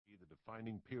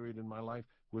defining period in my life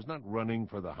was not running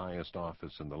for the highest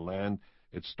office in the land.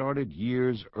 It started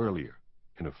years earlier,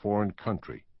 in a foreign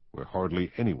country where hardly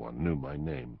anyone knew my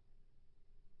name.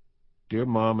 Dear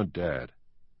Mom and Dad,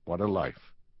 what a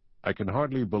life. I can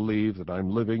hardly believe that I'm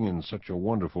living in such a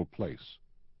wonderful place.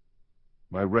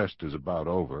 My rest is about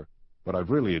over, but I've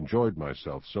really enjoyed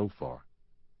myself so far.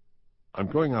 I'm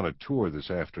going on a tour this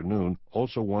afternoon,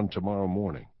 also one tomorrow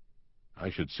morning. I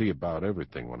should see about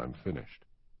everything when I'm finished.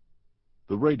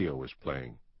 The radio is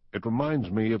playing. It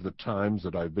reminds me of the times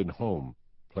that I've been home,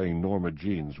 playing Norma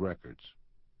Jean's records.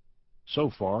 So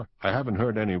far, I haven't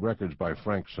heard any records by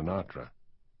Frank Sinatra.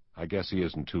 I guess he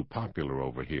isn't too popular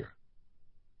over here.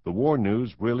 The war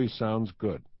news really sounds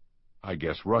good. I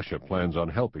guess Russia plans on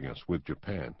helping us with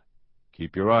Japan.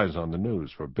 Keep your eyes on the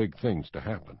news for big things to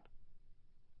happen.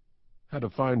 Had a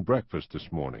fine breakfast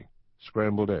this morning.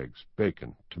 Scrambled eggs,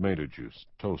 bacon, tomato juice,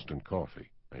 toast, and coffee.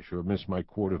 I sure miss my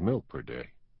quart of milk per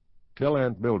day. Tell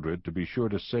Aunt Mildred to be sure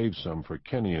to save some for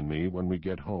Kenny and me when we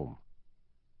get home.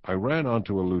 I ran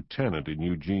onto a lieutenant in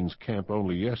Eugene's camp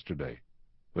only yesterday,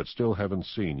 but still haven't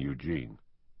seen Eugene.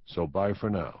 So bye for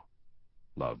now.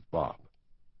 Love, Bob.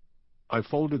 I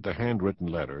folded the handwritten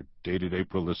letter, dated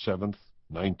April the 7th,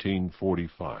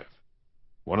 1945,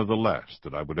 one of the last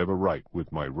that I would ever write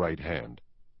with my right hand,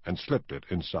 and slipped it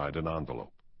inside an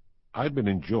envelope. I'd been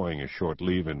enjoying a short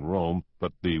leave in Rome,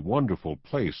 but the wonderful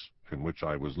place in which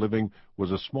I was living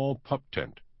was a small pup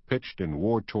tent pitched in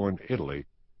war-torn Italy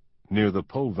near the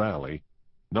Po Valley,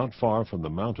 not far from the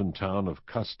mountain town of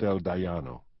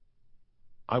Casteldaiano.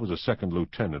 I was a second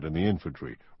lieutenant in the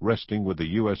infantry, resting with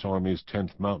the U.S. Army's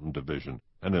 10th Mountain Division,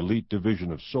 an elite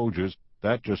division of soldiers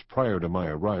that, just prior to my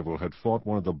arrival, had fought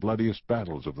one of the bloodiest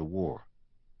battles of the war.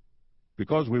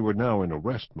 Because we were now in a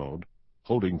rest mode,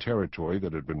 holding territory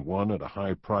that had been won at a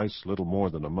high price little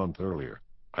more than a month earlier,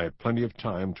 I had plenty of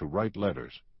time to write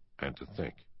letters and to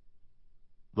think.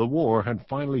 The war had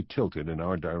finally tilted in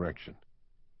our direction.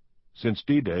 Since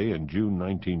D-Day in June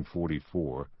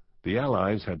 1944, the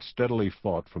Allies had steadily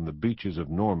fought from the beaches of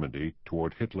Normandy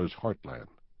toward Hitler's heartland.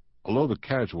 Although the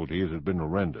casualties had been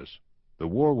horrendous, the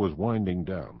war was winding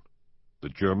down. The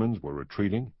Germans were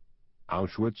retreating,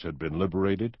 Auschwitz had been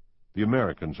liberated, the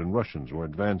Americans and Russians were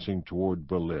advancing toward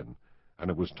Berlin, and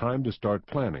it was time to start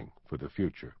planning for the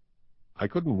future. I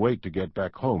couldn't wait to get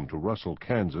back home to Russell,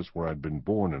 Kansas, where I'd been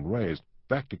born and raised,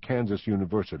 back to Kansas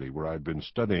University, where I'd been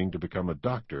studying to become a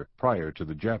doctor prior to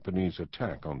the Japanese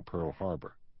attack on Pearl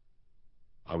Harbor.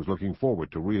 I was looking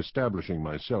forward to reestablishing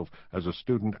myself as a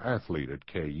student-athlete at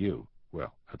KU,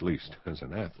 well, at least as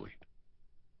an athlete.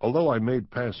 Although I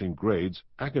made passing grades,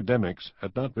 academics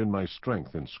had not been my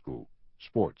strength in school.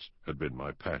 Sports had been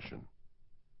my passion.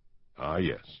 Ah,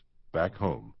 yes, back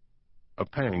home. A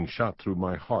pang shot through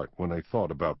my heart when I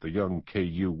thought about the young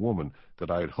KU woman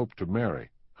that I had hoped to marry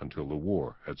until the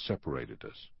war had separated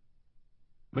us.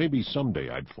 Maybe someday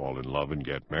I'd fall in love and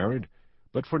get married,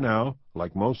 but for now,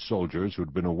 like most soldiers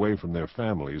who'd been away from their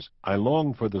families, I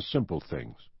longed for the simple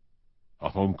things. A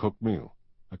home-cooked meal,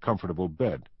 a comfortable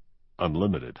bed,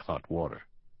 unlimited hot water.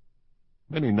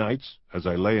 Many nights, as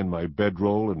I lay in my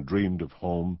bedroll and dreamed of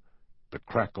home, the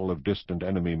crackle of distant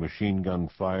enemy machine gun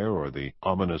fire or the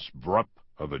ominous brup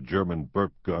of a German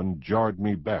burp gun jarred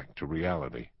me back to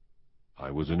reality.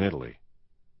 I was in Italy.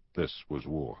 This was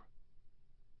war.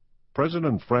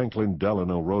 President Franklin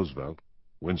Delano Roosevelt,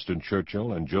 Winston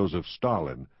Churchill, and Joseph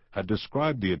Stalin had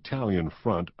described the Italian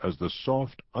front as the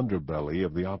soft underbelly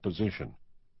of the opposition.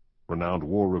 Renowned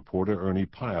war reporter Ernie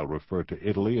Pyle referred to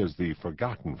Italy as the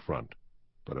Forgotten Front,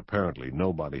 but apparently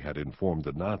nobody had informed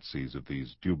the Nazis of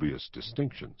these dubious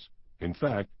distinctions. In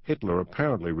fact, Hitler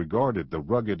apparently regarded the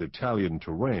rugged Italian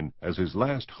terrain as his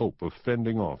last hope of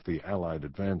fending off the Allied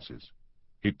advances.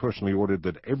 He personally ordered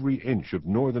that every inch of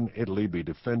northern Italy be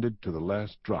defended to the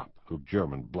last drop of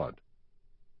German blood.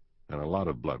 And a lot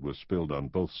of blood was spilled on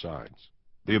both sides.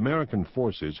 The American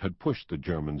forces had pushed the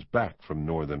Germans back from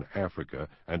northern Africa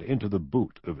and into the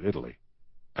boot of Italy.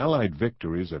 Allied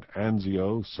victories at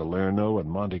Anzio, Salerno,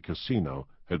 and Monte Cassino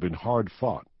had been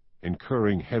hard-fought,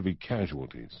 incurring heavy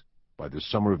casualties. By the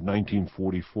summer of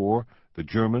 1944, the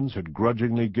Germans had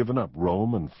grudgingly given up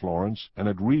Rome and Florence and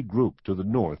had regrouped to the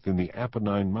north in the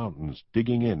Apennine Mountains,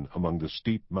 digging in among the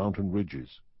steep mountain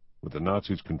ridges. With the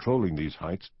Nazis controlling these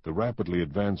heights, the rapidly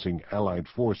advancing Allied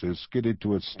forces skidded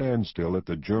to a standstill at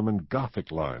the German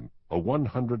Gothic Line, a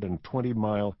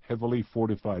 120-mile heavily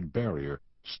fortified barrier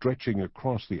stretching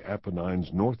across the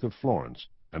Apennines north of Florence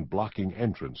and blocking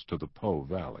entrance to the Po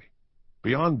Valley.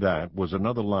 Beyond that was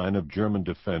another line of German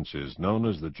defenses known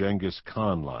as the Genghis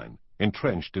Khan Line,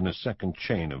 entrenched in a second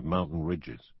chain of mountain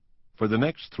ridges. For the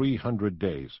next 300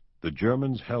 days, the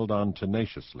Germans held on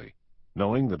tenaciously,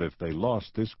 knowing that if they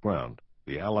lost this ground,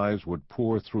 the Allies would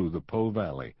pour through the Po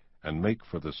Valley and make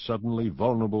for the suddenly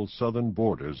vulnerable southern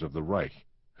borders of the Reich,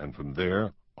 and from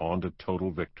there on to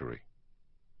total victory.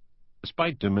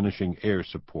 Despite diminishing air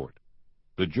support,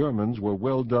 the Germans were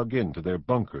well dug into their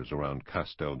bunkers around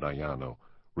Casteldaiano,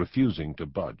 refusing to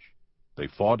budge. They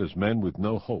fought as men with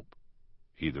no hope,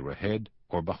 either ahead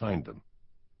or behind them.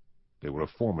 They were a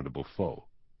formidable foe,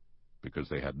 because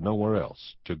they had nowhere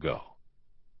else to go.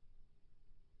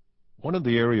 One of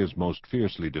the areas most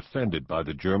fiercely defended by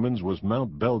the Germans was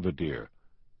Mount Belvedere,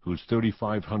 whose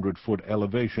 3,500-foot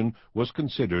elevation was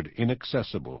considered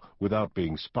inaccessible without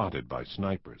being spotted by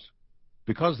snipers.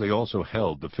 Because they also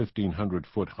held the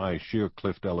 1,500-foot high sheer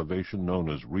cliff elevation known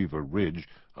as Riva Ridge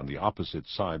on the opposite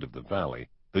side of the valley,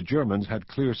 the Germans had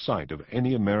clear sight of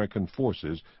any American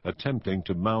forces attempting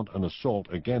to mount an assault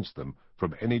against them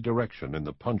from any direction in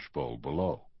the punch bowl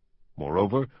below.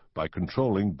 Moreover, by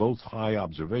controlling both high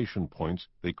observation points,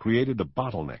 they created a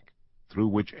bottleneck through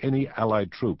which any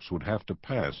Allied troops would have to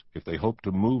pass if they hoped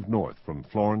to move north from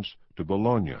Florence to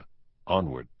Bologna,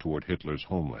 onward toward Hitler's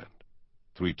homeland.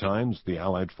 3 times the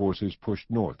Allied forces pushed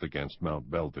north against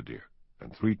Mount Belvedere,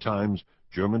 and 3 times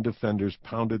German defenders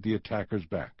pounded the attackers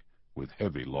back with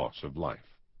heavy loss of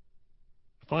life.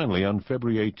 Finally, on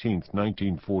February 18,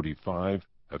 1945,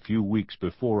 a few weeks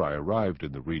before I arrived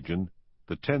in the region,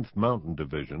 the 10th Mountain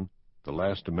Division, the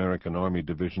last American Army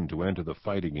division to enter the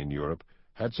fighting in Europe,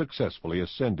 had successfully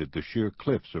ascended the sheer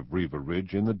cliffs of Riva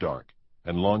Ridge in the dark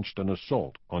and launched an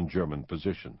assault on German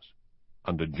positions.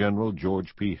 Under General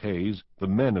George P. Hayes, the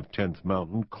men of 10th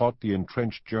Mountain caught the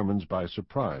entrenched Germans by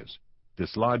surprise,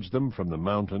 dislodged them from the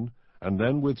mountain, and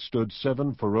then withstood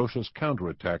 7 ferocious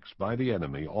counterattacks by the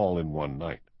enemy all in one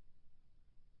night.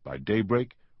 By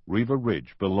daybreak, Riva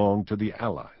Ridge belonged to the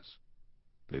Allies.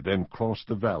 They then crossed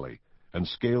the valley and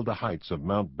scaled the heights of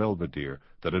Mount Belvedere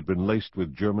that had been laced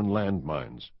with German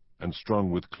landmines and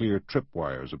strung with clear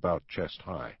tripwires about chest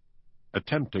high.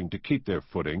 Attempting to keep their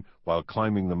footing while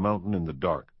climbing the mountain in the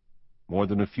dark, more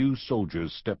than a few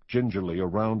soldiers stepped gingerly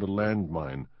around a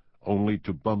landmine, only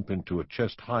to bump into a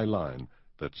chest-high line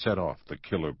that set off the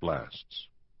killer blasts.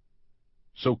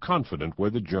 So confident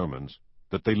were the Germans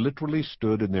that they literally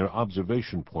stood in their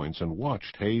observation points and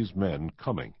watched Hayes' men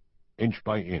coming, inch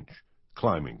by inch,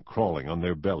 climbing, crawling on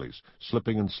their bellies,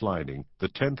 slipping and sliding. The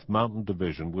 10th Mountain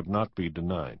Division would not be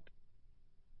denied.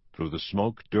 Through the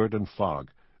smoke, dirt, and fog,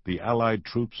 the Allied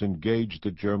troops engaged the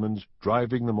Germans,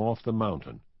 driving them off the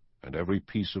mountain, and every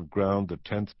piece of ground the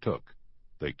 10th took,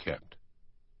 they kept.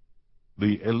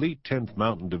 The elite 10th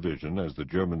Mountain Division, as the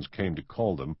Germans came to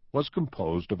call them, was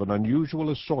composed of an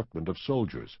unusual assortment of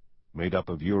soldiers, made up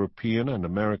of European and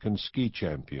American ski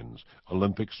champions,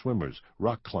 Olympic swimmers,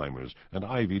 rock climbers, and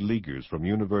Ivy Leaguers from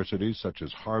universities such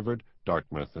as Harvard,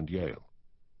 Dartmouth, and Yale.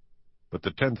 But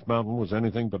the 10th Mountain was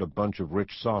anything but a bunch of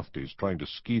rich softies trying to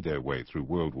ski their way through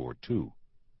World War II.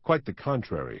 Quite the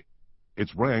contrary.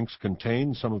 Its ranks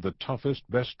contained some of the toughest,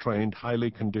 best-trained,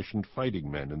 highly conditioned fighting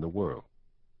men in the world.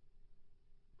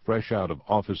 Fresh out of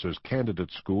officers'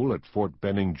 candidate school at Fort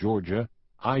Benning, Georgia,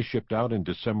 I shipped out in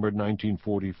December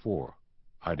 1944.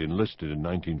 I'd enlisted in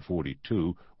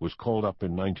 1942, was called up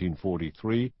in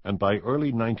 1943, and by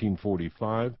early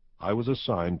 1945, I was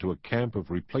assigned to a camp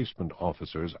of replacement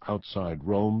officers outside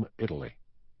Rome, Italy.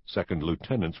 Second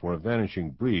lieutenants were a vanishing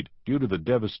breed due to the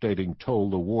devastating toll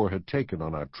the war had taken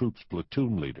on our troops'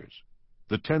 platoon leaders.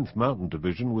 The 10th Mountain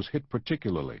Division was hit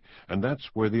particularly, and that's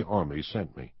where the Army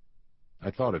sent me. I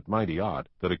thought it mighty odd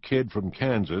that a kid from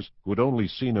Kansas who had only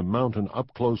seen a mountain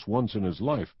up close once in his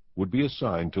life would be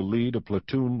assigned to lead a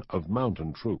platoon of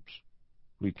mountain troops.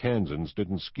 We Kansans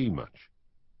didn't ski much,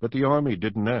 but the Army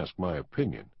didn't ask my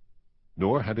opinion,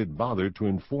 nor had it bothered to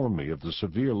inform me of the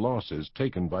severe losses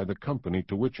taken by the company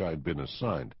to which I had been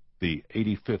assigned, the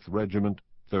 85th Regiment,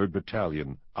 3rd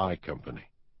Battalion, I Company.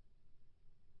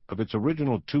 Of its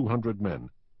original 200 men,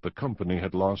 the company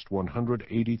had lost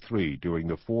 183 during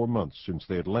the 4 months since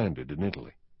they had landed in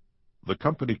Italy. The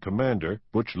company commander,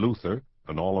 Butch Luther,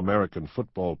 an All-American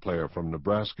football player from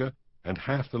Nebraska, and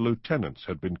half the lieutenants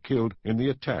had been killed in the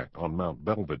attack on Mount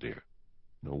Belvedere.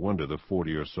 No wonder the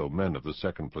 40 or so men of the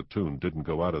 2nd Platoon didn't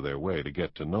go out of their way to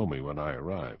get to know me when I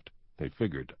arrived. They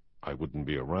figured I wouldn't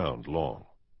be around long.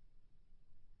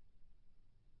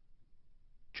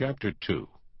 Chapter 2.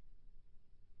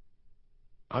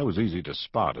 I was easy to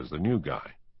spot as the new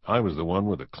guy. I was the one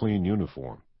with a clean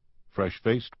uniform.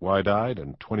 Fresh-faced, wide-eyed,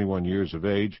 and 21 years of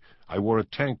age, I wore a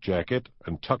tank jacket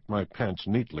and tucked my pants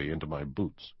neatly into my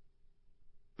boots.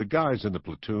 The guys in the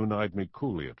platoon eyed me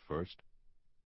coolly at first,